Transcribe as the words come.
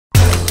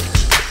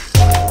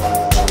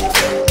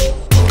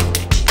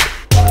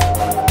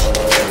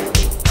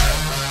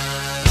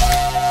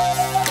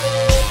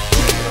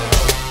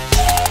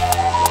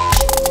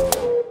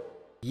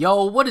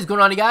Yo, what is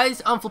going on, you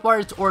guys? I'm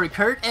FlipArts or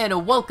Kurt,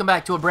 and welcome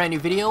back to a brand new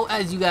video.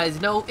 As you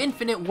guys know,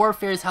 Infinite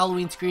Warfare's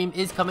Halloween Scream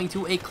is coming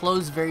to a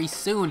close very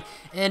soon,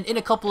 and in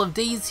a couple of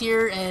days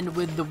here, and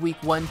with the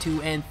week 1,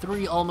 2, and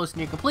 3 almost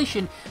near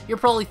completion, you're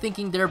probably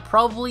thinking there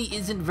probably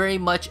isn't very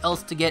much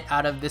else to get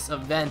out of this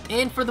event.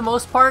 And for the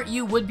most part,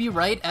 you would be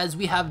right, as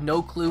we have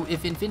no clue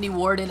if Infinity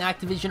Ward and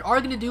Activision are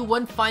going to do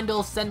one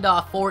final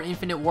send-off for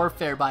Infinite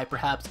Warfare by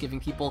perhaps giving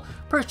people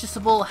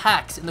purchasable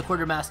hacks in the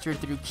Quartermaster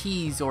through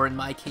keys, or in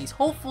my case,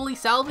 hopefully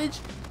salvage,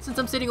 since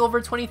I'm sitting over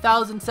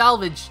 20,000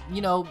 salvage. You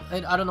know,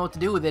 I don't know what to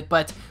do with it,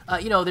 but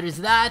you know, there's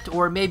that,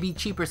 or maybe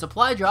cheaper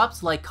supply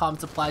drops, like common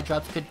supply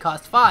drops could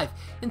cost 5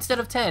 instead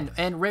of 10,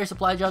 and rare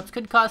supply drops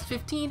could cost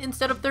 15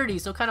 instead of 30,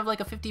 so kind of like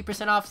a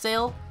 50% off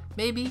sale.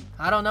 Maybe,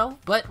 I don't know,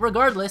 but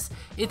regardless,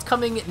 it's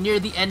coming near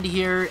the end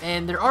here,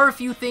 and there are a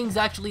few things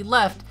actually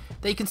left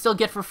that you can still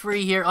get for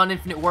free here on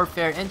Infinite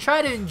Warfare, and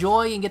try to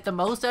enjoy and get the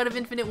most out of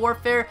Infinite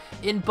Warfare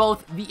in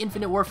both the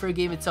Infinite Warfare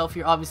game itself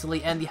here,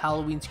 obviously, and the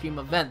Halloween Scream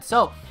event.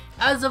 So,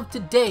 as of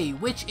today,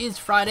 which is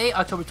Friday,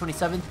 October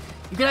 27th,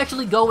 you can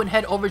actually go and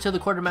head over to the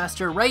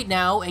Quartermaster right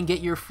now and get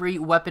your free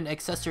weapon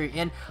accessory.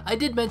 And I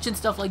did mention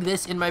stuff like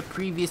this in my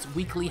previous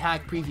weekly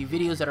hack preview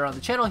videos that are on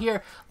the channel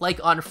here, like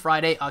on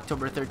Friday,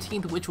 October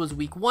 13th, which was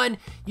week 1,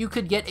 you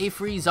could get a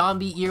free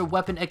zombie ear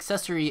weapon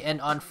accessory, and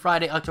on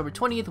Friday, October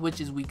 20th,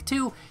 which is week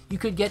 2, you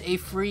could get a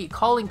free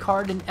calling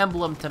card and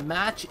emblem to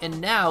match.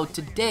 And now,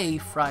 today,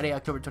 Friday,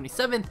 October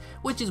 27th,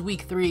 which is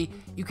week 3,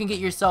 you can get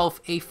yourself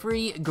a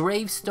free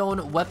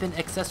gravestone weapon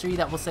accessory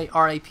that will say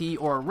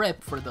RIP or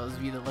RIP, for those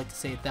of you that like to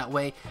say it that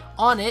way,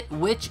 on it,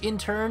 which in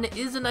turn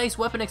is a nice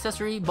weapon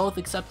accessory, both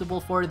acceptable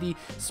for the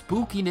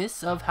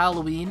spookiness of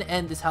Halloween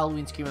and this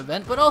Halloween Scream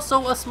event, but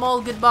also a small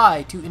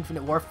goodbye to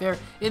Infinite Warfare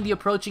in the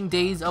approaching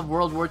days of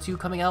World War II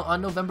coming out on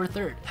November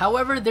 3rd.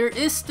 However, there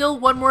is still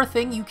one more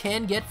thing you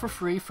can get for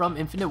free from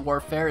Infinite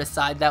Warfare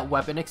aside that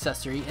weapon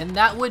accessory, and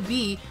that would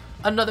be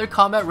another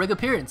combat rig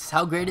appearance.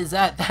 How great is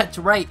that? That's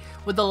right,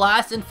 with the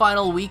last and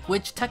final week,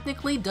 which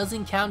technically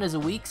doesn't count as a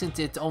week since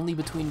it's only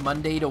between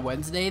Monday to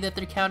Wednesday that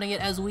they're counting it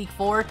as week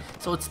 4,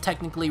 so it's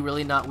technically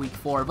really not week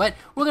 4, but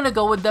we're gonna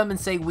go with them and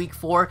say week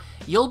 4.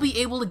 You'll be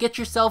able to get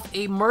yourself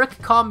a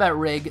Merc combat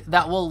rig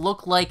that will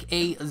look like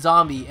a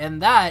zombie,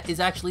 and that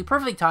is actually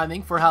perfect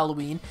timing for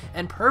Halloween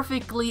and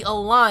perfectly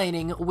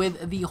aligning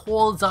with the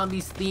whole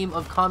zombies theme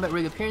of combat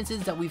rig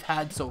appearances that we've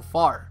had so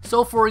far.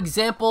 So for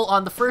example,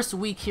 on the first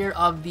week here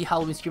of the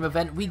Halloween Scream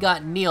event, we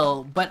got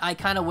Neil, but I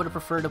kind of would have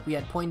preferred if we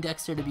had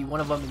Poindexter to be one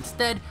of them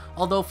instead,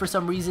 although for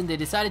some reason they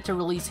decided to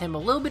release him a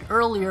little bit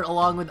earlier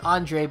along with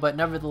Andre, but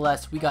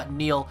nevertheless we got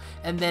Neil.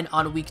 And then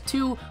on week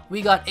 2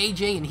 we got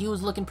AJ, and he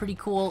was looking pretty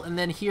cool. And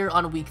then here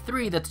on week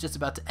 3, that's just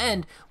about to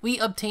end, we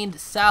obtained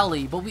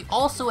Sally, but we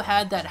also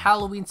had that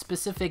Halloween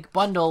specific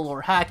bundle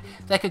or hack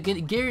that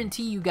could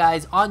guarantee you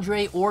guys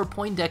Andre or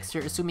Poindexter,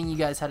 assuming you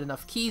guys had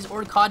enough keys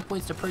or COD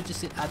points to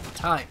purchase it at the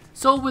time.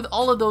 So with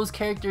all of those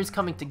characters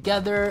coming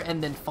together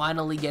and then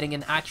finally getting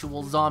an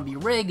actual zombie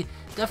rig,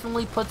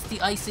 definitely puts the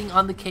icing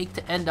on the cake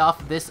to end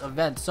off this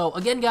event. So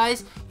again,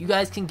 guys, you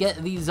guys can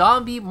get the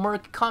zombie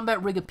Merc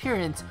combat rig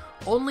appearance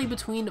only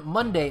between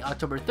Monday,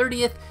 October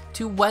 30th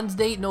to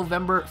Wednesday,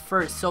 November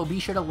 1st. So be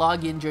sure to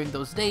log in during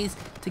those days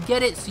to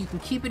get it so you can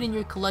keep it in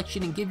your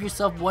collection and give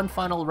yourself one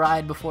final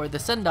ride before the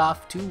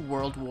send-off to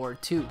World War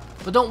II.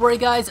 But don't worry,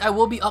 guys, I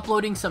will be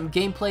uploading some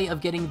gameplay of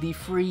getting the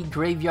free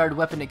graveyard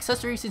weapon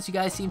accessory, since you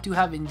guys seem to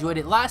have enjoyed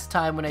it last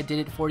time when I did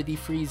it for the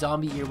free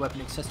zombie ear weapon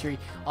accessory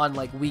on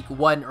like week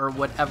 1 or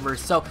whatever.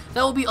 So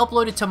that will be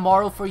uploaded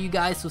tomorrow for you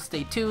guys, so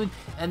stay tuned.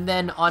 And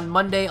then on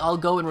Monday, I'll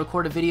go and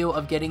record a video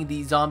of getting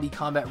the zombie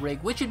combat rig,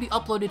 which should be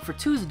uploaded for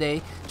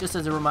Tuesday, just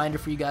as a reminder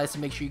for you guys to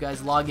make sure you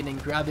guys log in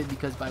and grab it,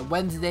 because by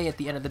Wednesday at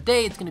the end of the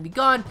day it's going to be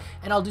gone,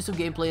 and I'll do some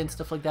gameplay and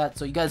stuff like that,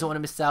 so you guys don't want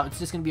to miss out. It's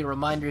just going to be a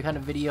reminder kind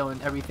of video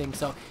and everything,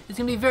 so it's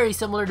going to be very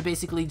similar to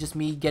basically just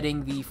me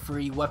getting the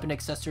free weapon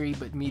accessory,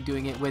 but me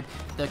doing it with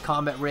the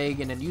combat rig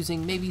and then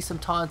using maybe some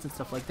taunts and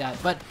stuff like that.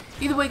 But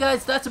either way,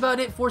 guys, that's about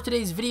it for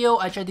today's video.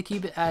 I tried to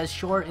keep it as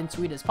short and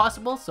sweet as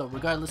possible, so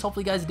regardless,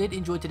 hopefully you guys did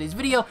enjoy today's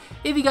video.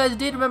 If you guys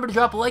did, remember to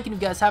drop a like, and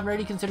if you guys haven't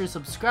already, consider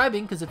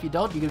subscribing, because if you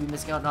don't, you're going to be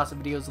missing out on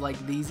awesome videos like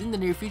these in the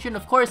near future. And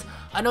of course,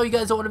 I know you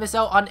guys don't want to miss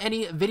out on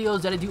any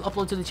videos that I do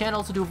upload to the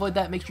channel, so to avoid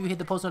that, make sure you hit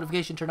the post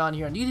notification turn on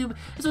here on YouTube,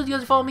 as well as you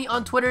guys follow me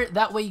on Twitter.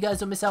 That way you guys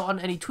don't miss out on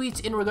any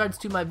tweets in regards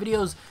to my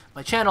videos,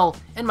 my channel,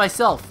 and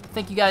myself.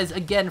 Thank you guys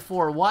again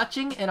for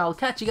watching, and I'll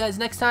catch you guys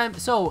next time.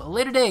 So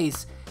later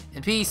days,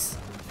 and peace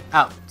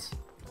out.